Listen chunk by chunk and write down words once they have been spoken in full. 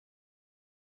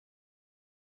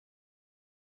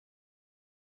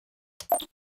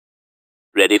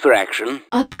Ready for action.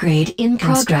 Upgrade in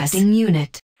progress. Constructing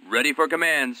unit. Ready for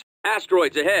commands.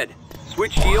 Asteroids ahead.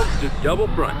 Switch shields to double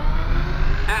front.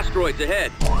 Asteroids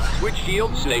ahead. Switch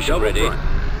shields to double ready. front.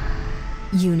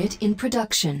 Unit in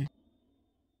production.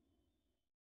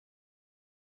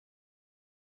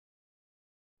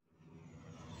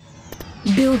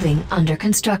 Building under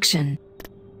construction.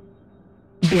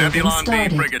 Building Nebulon B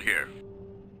started. frigate here.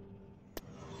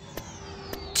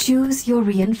 Choose your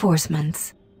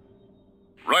reinforcements.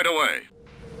 Right away.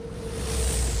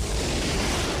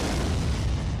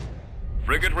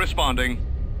 Frigate responding.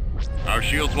 Our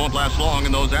shields won't last long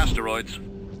in those asteroids.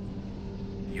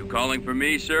 You calling for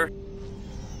me, sir?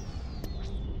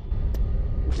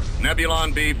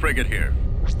 Nebulon B frigate here.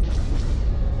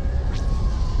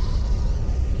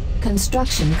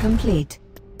 Construction complete.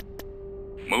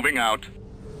 Moving out.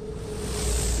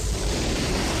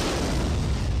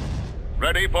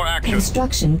 Ready for action.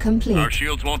 Construction Our complete.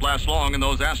 shields won't last long in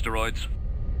those asteroids.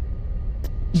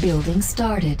 Building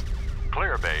started.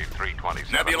 Clear Bay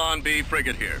 327. Nebulon B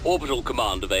frigate here. Orbital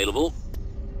command available.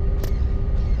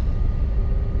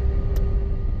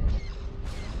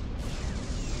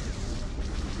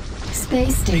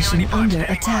 Space station under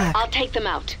attack. I'll take them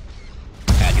out.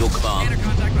 At your command.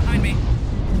 Contact behind me.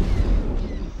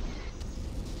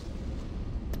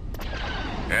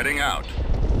 Heading out.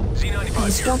 Z95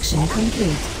 Construction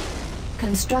complete.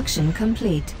 Construction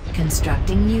complete.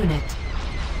 Constructing unit.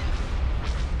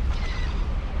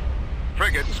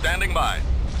 Frigate standing by.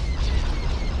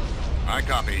 I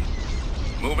copy.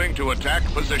 Moving to attack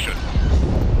position.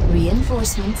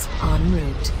 Reinforcements en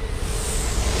route.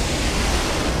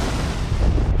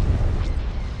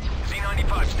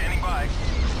 Z95 standing by.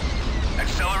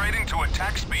 Accelerating to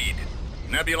attack speed.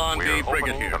 Nebulon We're B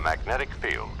frigate opening here. the magnetic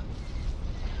field.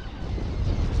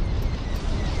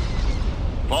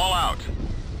 Fall out.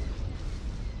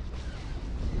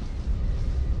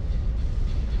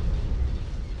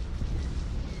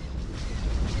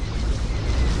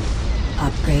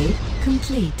 Upgrade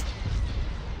complete.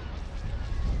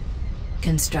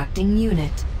 Constructing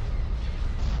unit.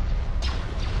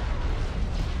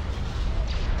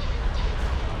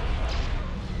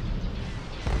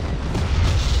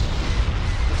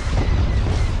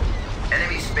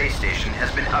 Enemy space station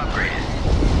has been upgraded.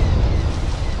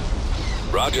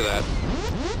 Roger that.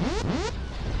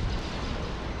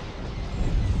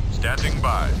 Standing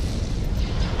by.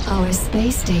 Our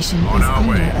space station On is our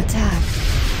under way. attack.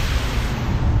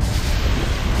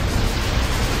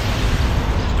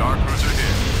 Star Cruiser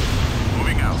here.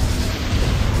 Moving out.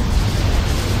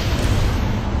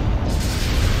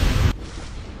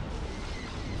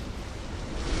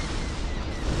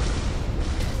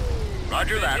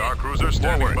 Roger that. Star Cruiser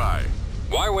standing by.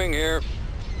 Y-Wing here.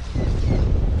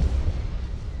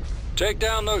 Take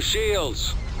down those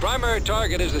shields. Primary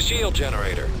target is the shield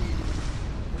generator.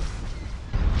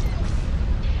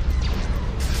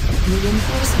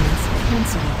 Reinforcements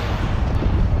cancelled.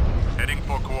 Heading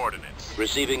for coordinates.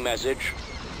 Receiving message.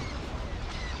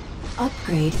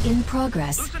 Upgrade in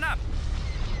progress. Loosen up.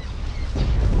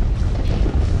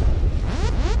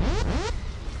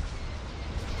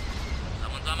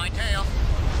 Someone's on my tail.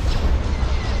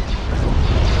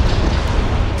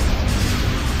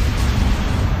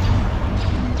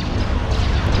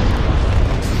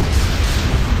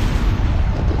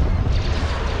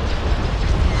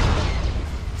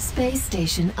 Space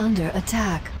station under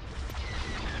attack.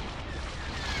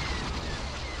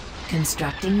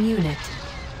 Constructing unit.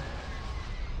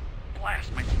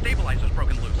 Blast, my stabilizer's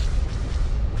broken loose.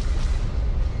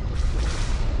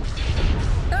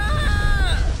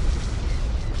 Ah!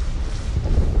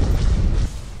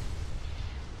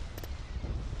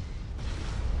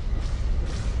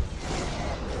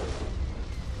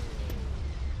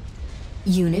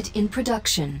 Unit in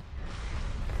production.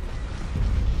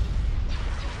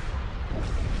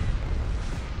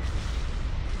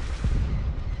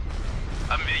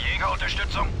 Haben wir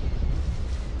Jägerunterstützung?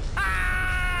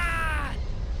 Ah!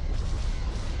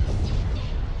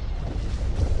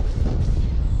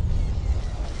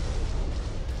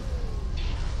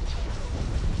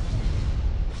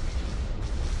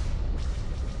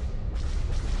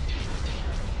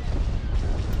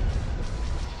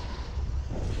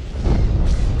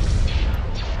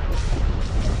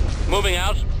 Moving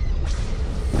out.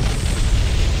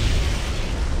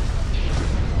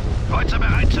 Kreuzer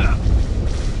bereit, Sir.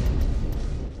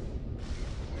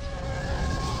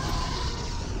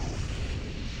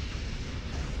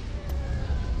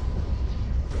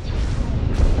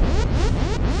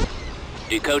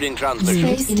 Decoding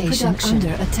transmission. Space station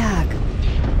under attack.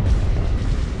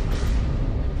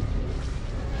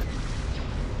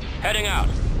 Heading out.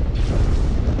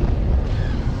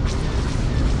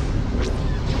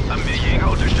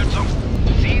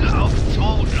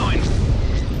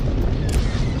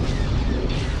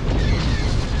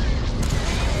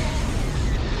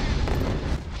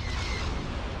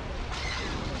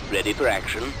 Ready for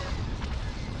action.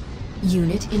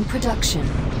 Unit in production.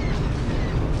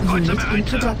 Unit in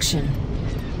production.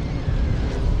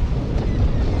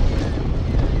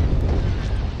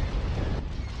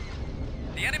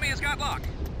 The enemy has got lock.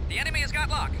 The enemy has got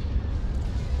lock.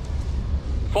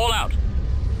 Fall out.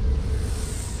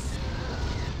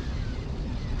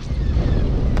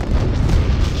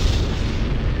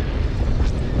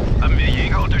 Haben wir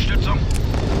Jägerunterstützung?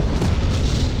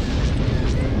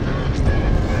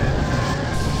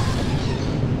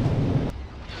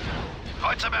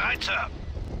 Kreuzer bereit, Sir.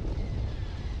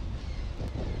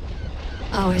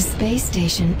 Our space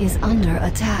station is under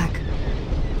attack.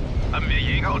 Haben wir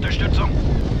Jägerunterstützung?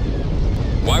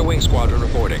 Y-Wing Squadron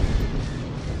reporting.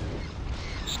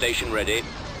 Station ready.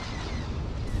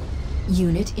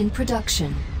 Unit in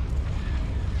production.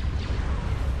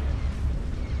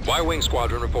 Y-Wing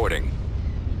Squadron reporting.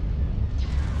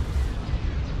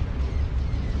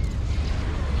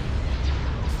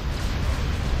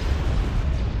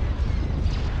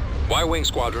 Y-Wing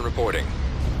Squadron reporting.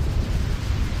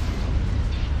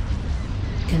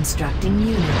 Constructing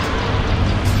unit.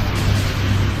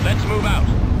 Let's move out.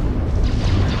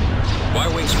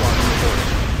 Y-Wing Squadron reporting.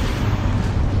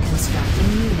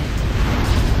 Constructing unit.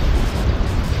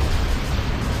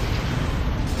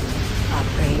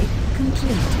 Upgrade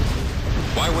complete.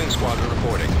 Y-Wing Squadron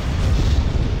reporting.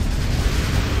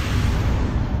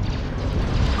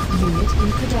 Unit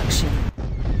in production.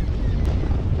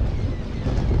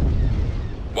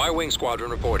 Y-Wing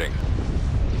Squadron reporting.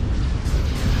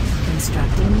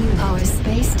 Constructing unit. Our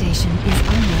space station is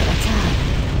under attack.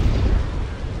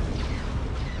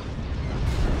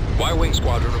 Y-Wing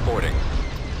Squadron reporting.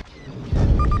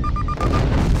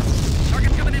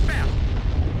 Target's coming in fast.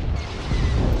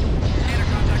 Scanner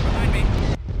contact behind me.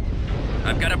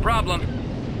 I've got a problem.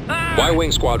 Ah!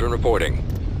 Y-Wing Squadron reporting.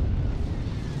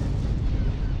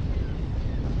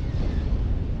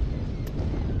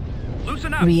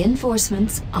 Loosen up.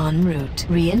 Reinforcements en route.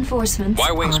 Reinforcements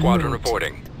Y-Wing en Squadron route.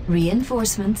 reporting.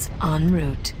 Reinforcements en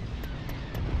route.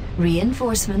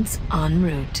 Reinforcements en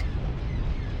route.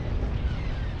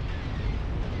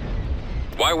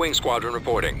 Y-Wing Squadron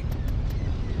reporting.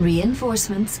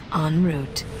 Reinforcements en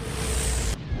route.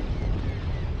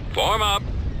 Form up.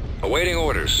 Awaiting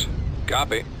orders.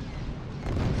 Copy.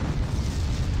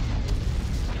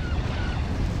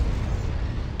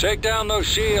 Take down those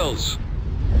shields.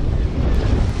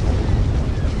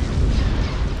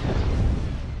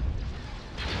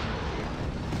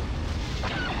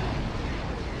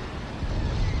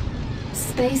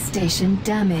 Space station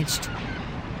damaged.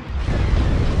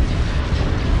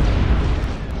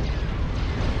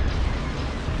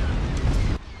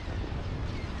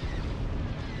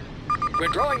 We're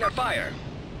drawing their fire.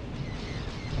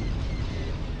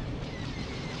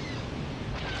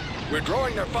 We're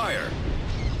drawing their fire.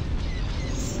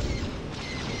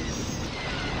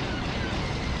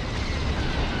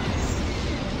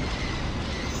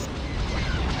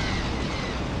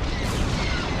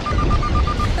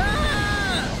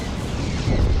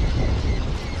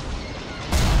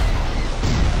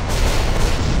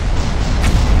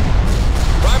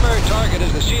 Primary target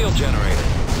is the shield generator.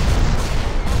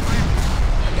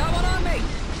 Got one on me.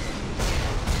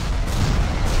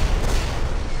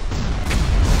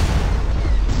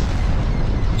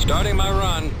 Starting my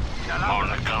run. On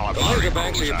the column. The laser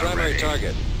banks are your primary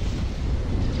target.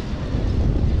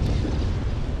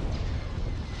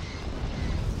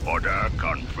 Order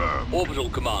confirmed. Orbital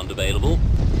command available.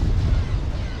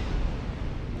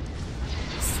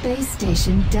 Space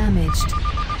station damaged.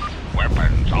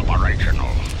 Weapons operational.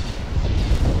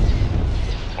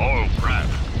 All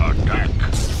craft attack.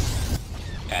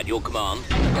 At your command.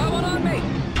 Got one on me.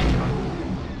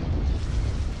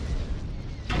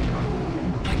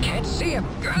 I can't see him.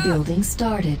 Building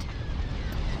started.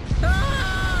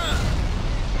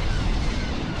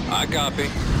 I copy.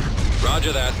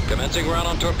 Roger that. Commencing run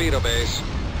on torpedo base.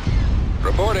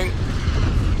 Reporting.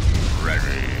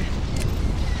 Ready.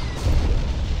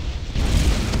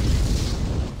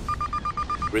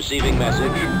 Receiving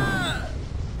message.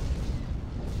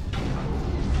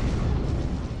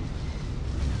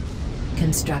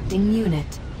 Constructing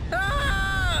unit.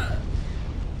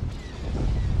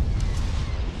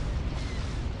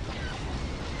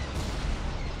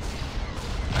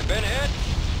 I've been hit.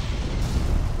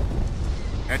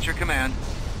 At your command.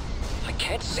 I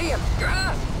can't see him.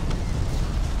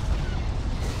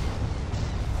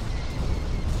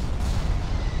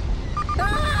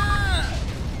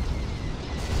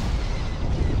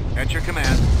 At your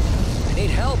command. I need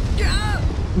help.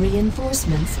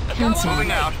 Reinforcements cancelled.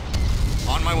 Moving out.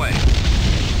 On my way.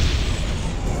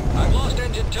 I've lost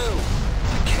engine 2.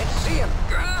 I Can't see him.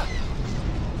 Ah!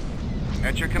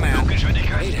 At your command.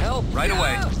 Fluggeschwindigkeit. Need help. Right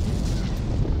away.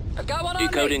 I've got one on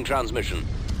Decoding me. transmission.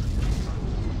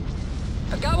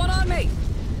 I've got one on me.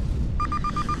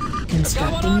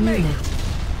 Constructing on me. unit.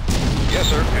 Yes,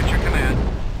 sir. At your command.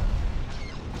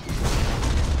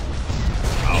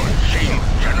 Our shield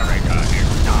generator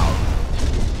is down.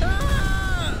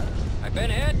 Ah! I've been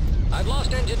hit. I've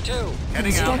lost engine 2.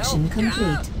 Heading out. Construction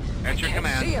complete. At your Can't see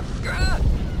command. him. Ah!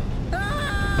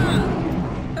 Ah!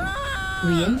 Ah!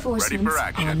 Reinforcements Ready for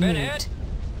action. en Been route. hit.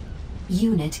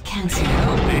 Unit cancelled.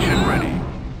 Station ready.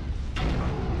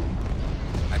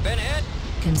 I've been hit.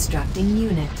 Constructing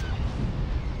unit.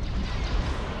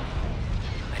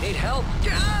 I need help.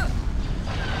 Ah!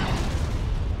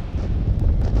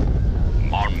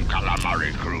 Mon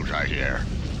Calamari cruiser here.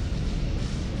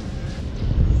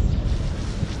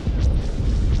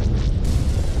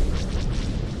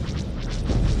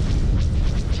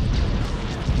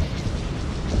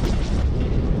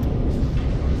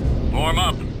 Form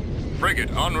up. Frigate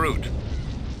en route.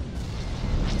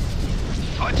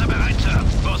 Kreuzer bereit, Sir.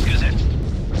 Losgesetzt.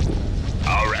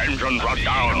 Our engine brought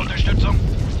down. Unterstützung.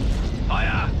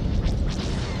 Feuer.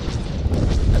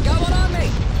 I've got one on me.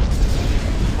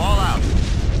 Fall out.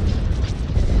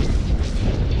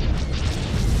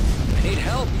 I need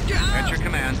help. Ah! At your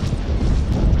command.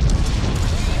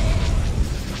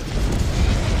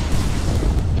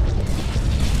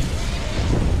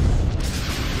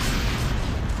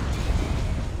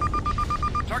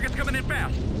 Target's coming in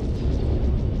fast.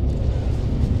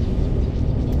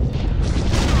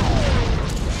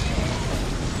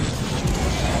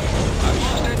 I've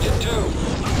lost engine 2.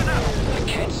 Loosen up. I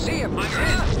can't see him. I'm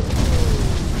Ah!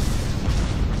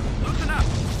 Loosen up.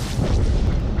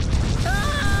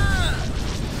 Ah!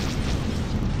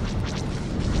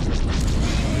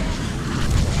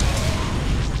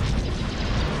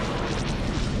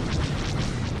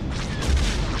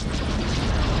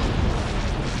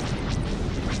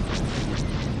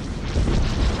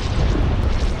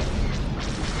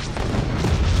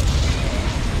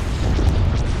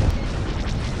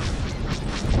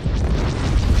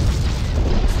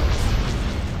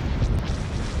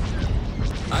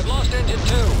 I've lost engine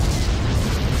 2.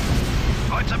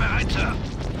 Kreuzer bereit, Sir.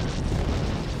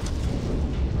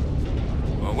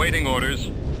 Awaiting orders.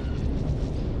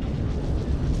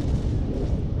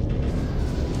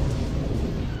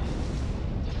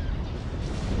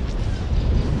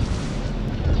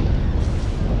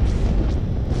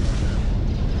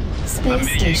 Space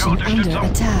station under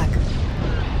attack.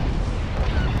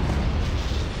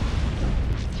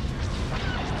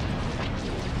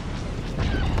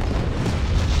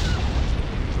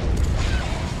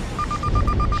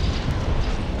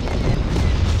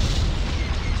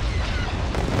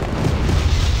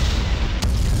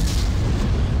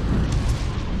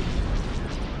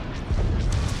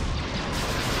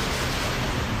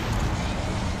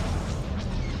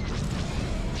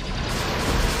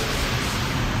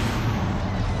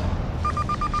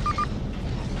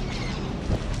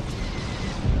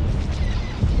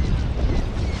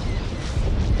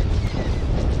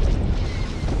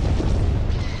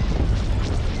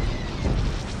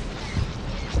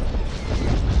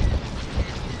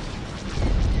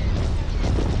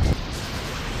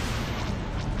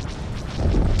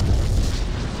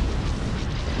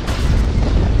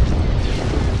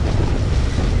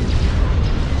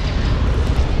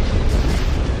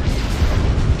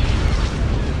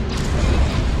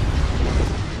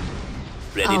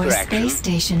 Ready Our for action. space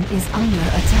station is under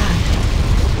attack.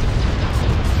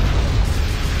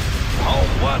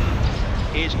 Home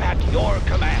 1 is at your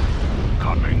command.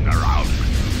 Coming around.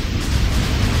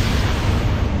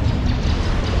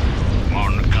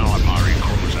 Mon Calamari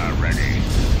cruiser ready.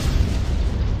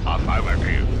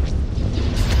 Affirmative.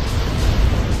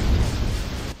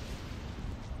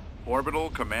 Orbital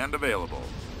command available.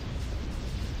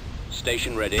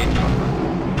 Station ready.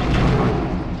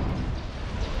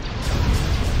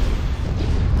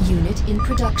 Unit in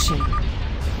production.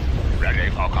 Ready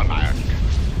for command.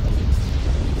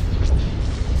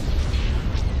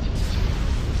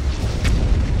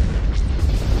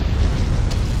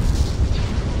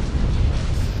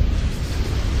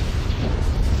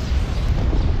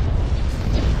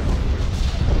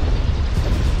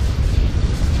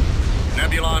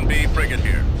 Nebulon B frigate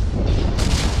here.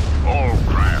 All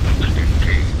craft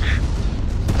engage.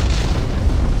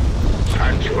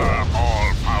 Transfer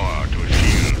all power to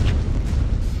shield.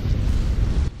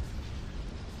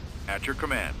 At your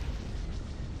command.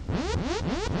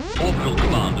 Orbital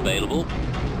command available.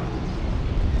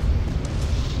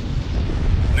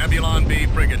 Nebulon B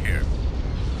frigate here.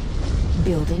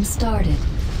 Building started.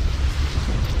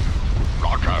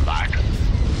 Roger that.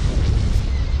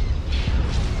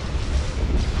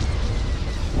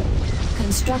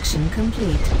 Construction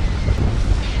complete.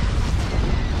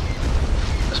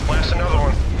 Let's blast another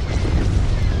one.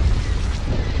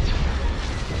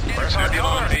 Where's our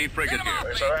Nebulon car? B frigate here.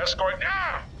 Where's our escort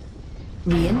now?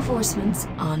 Reinforcements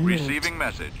en route. Receiving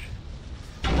message.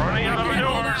 Running out of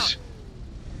maneuvers.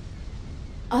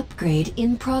 Upgrade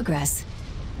in progress.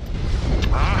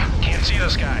 Can't see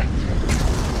this guy.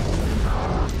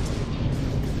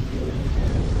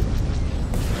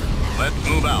 Let's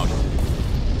move out.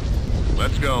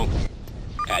 Let's go.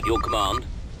 At your command.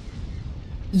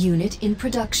 Unit in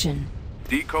production.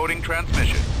 Decoding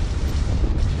transmission.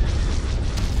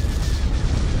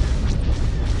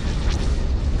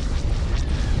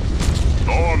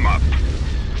 Storm up.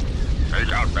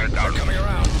 Take out that down. Coming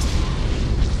around.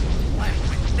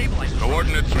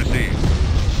 Coordinates received.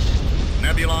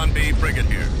 Nebulon B frigate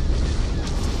here.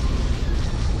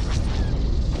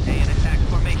 Stay in attack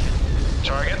formation.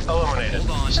 Target eliminated.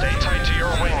 Hold on. Stay tight to your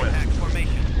wingman. Attack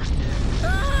formation.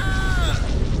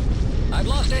 I've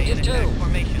lost engine 2.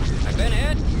 Formation. I've been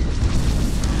hit.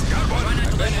 Got one.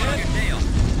 I've been hit.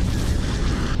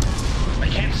 I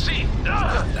can't see.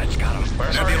 That's got him.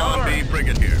 Where's our Nebulon car? B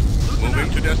frigate here. Moving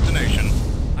to destination.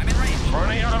 I'm in range.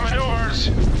 Running out of maneuvers.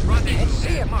 Rendezvous. See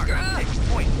him. Mark. God.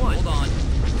 6.1. Hold on.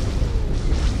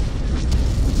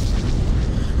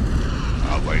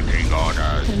 Awaiting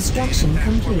orders. Construction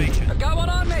complete. I've got one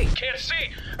on me. Can't see.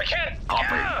 I can't.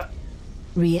 Copy.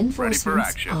 Reinforcements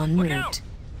action. en Look route. out.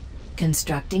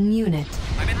 Constructing unit.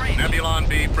 I'm in range. Nebulon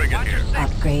B frigate Watch your here. six.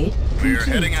 Upgrade We're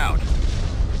complete. heading out.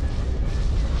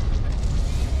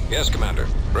 Yes, Commander.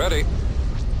 Ready.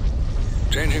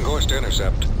 Changing course to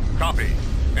intercept. Copy.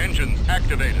 Engines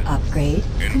activated. Upgrade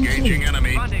Engaging complete.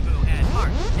 enemy. Rendezvous at Mark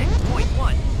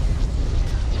 6.1.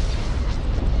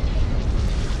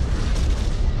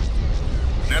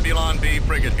 Nebulon B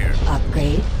frigate here.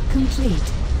 Upgrade complete.